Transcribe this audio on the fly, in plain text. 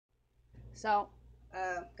So,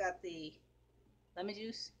 got the lemon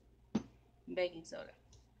juice and baking soda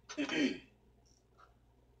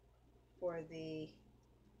for the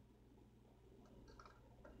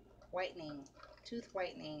whitening, tooth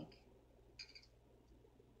whitening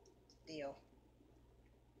deal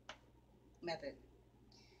method.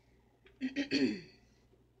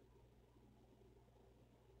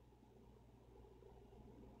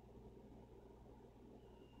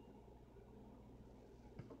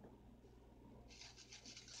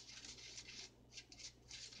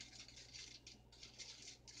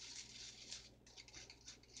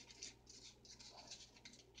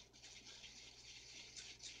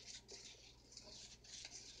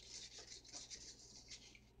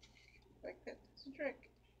 Like that. That's a trick.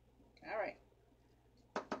 Alright.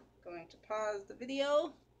 Going to pause the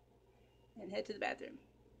video and head to the bathroom.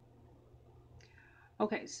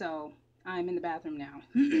 Okay, so I'm in the bathroom now.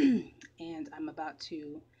 And I'm about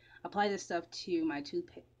to apply this stuff to my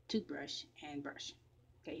toothbrush and brush.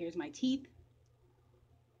 Okay, here's my teeth.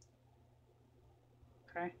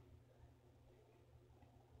 Okay.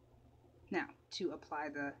 Now, to apply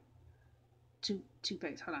the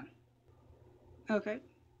toothpaste. Hold on. Okay.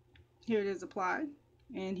 Here it is applied.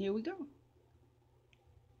 And here we go.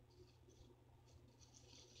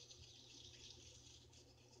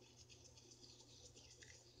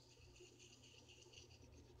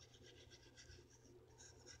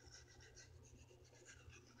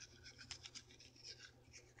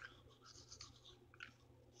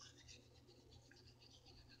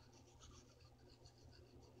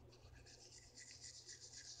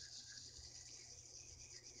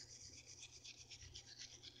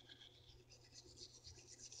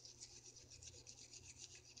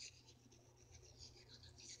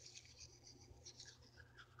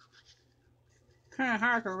 Kind of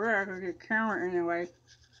hard to read because the camera in the way.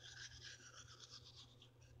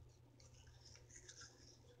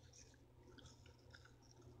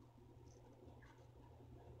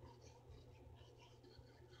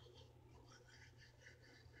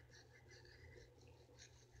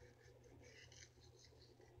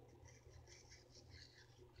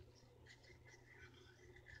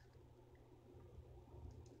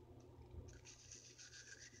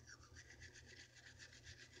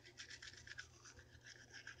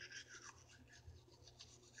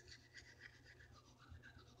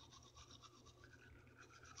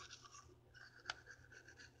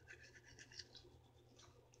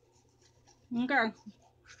 Okay.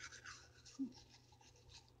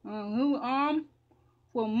 Who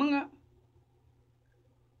for a minute.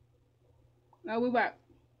 Now we're back.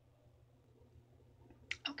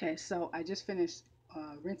 Okay, so I just finished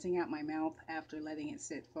rinsing out my mouth after letting it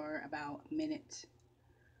sit for about a minute.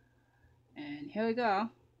 And here we go.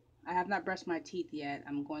 I have not brushed my teeth yet.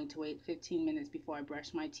 I'm going to wait 15 minutes before I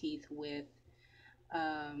brush my teeth with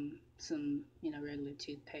some, regular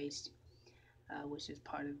toothpaste, which is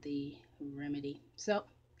part of the remedy. So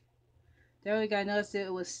there we go. I noticed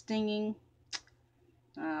it was stinging.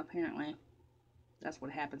 Apparently, that's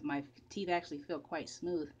what happens. My teeth actually feel quite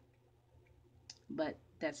smooth, but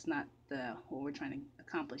that's not what we're trying to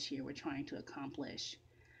accomplish here. We're trying to accomplish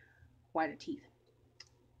whiter teeth.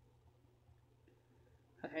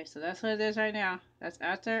 Okay, so that's what it is right now. That's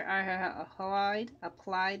after I have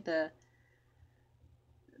applied the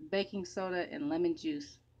baking soda and lemon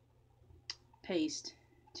juice paste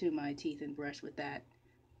to my teeth and brushed with that,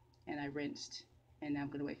 and I rinsed. And now I'm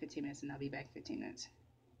gonna wait 15 minutes, and I'll be back in 15 minutes.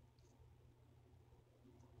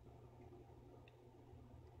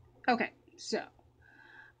 Okay, so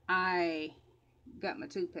I got my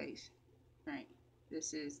toothpaste. Right,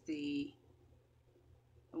 this is the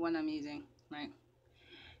one I'm using. Right,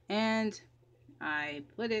 and I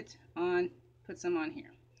put some on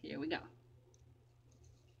here. Here we go.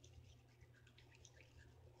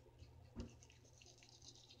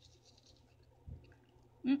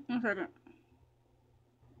 One second.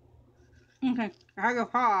 Okay, I have to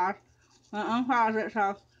pause. I unpause it,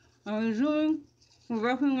 so I'm resuming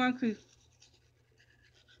brushing my teeth.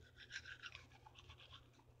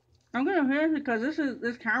 I'm gonna finish because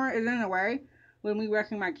this camera is in the way when we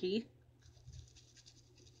brushing my teeth.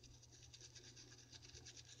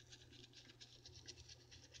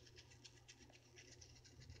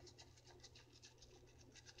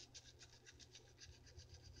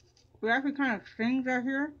 It actually kind of stings right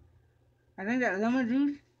here. I think that lemon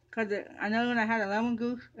juice, because I know when I had the lemon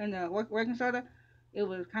juice in the working soda, it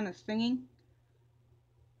was kind of stinging.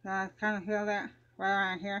 So I kind of feel that right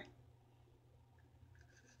around here.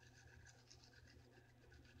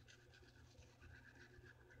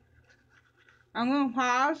 I'm gonna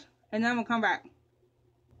pause and then I'm gonna come back.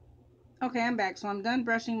 Okay, I'm back. So I'm done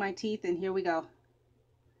brushing my teeth, and here we go.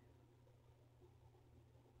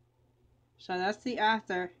 So that's the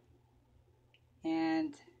after.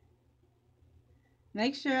 And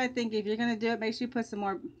make sure, I think if you're gonna do it, make sure you put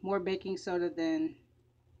some more baking soda than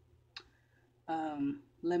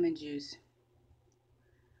lemon juice.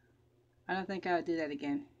 I don't think I would do that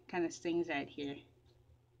again. Kind of stings right here.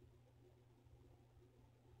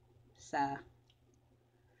 So,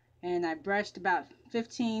 and I brushed about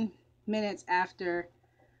 15 minutes after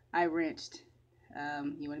I rinsed.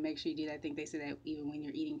 You want to make sure you do that. I think they say that even when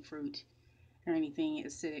you're eating fruit or anything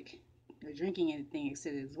acidic or drinking anything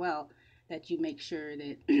acidic as well, that you make sure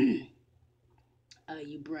that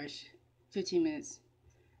you brush 15 minutes.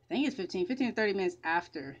 I think it's 15 to 30 minutes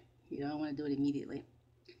after. You don't want to do it immediately.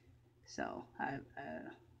 So I'll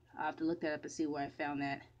have to look that up and see where I found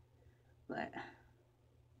that. But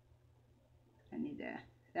I need that.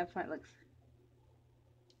 That part looks.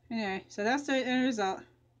 Anyway, so that's the end result.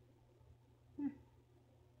 It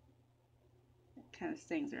kind of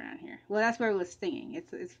stings around here. Well, that's where it was stinging.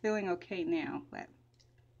 It's feeling okay now, but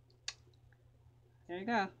there you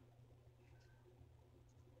go.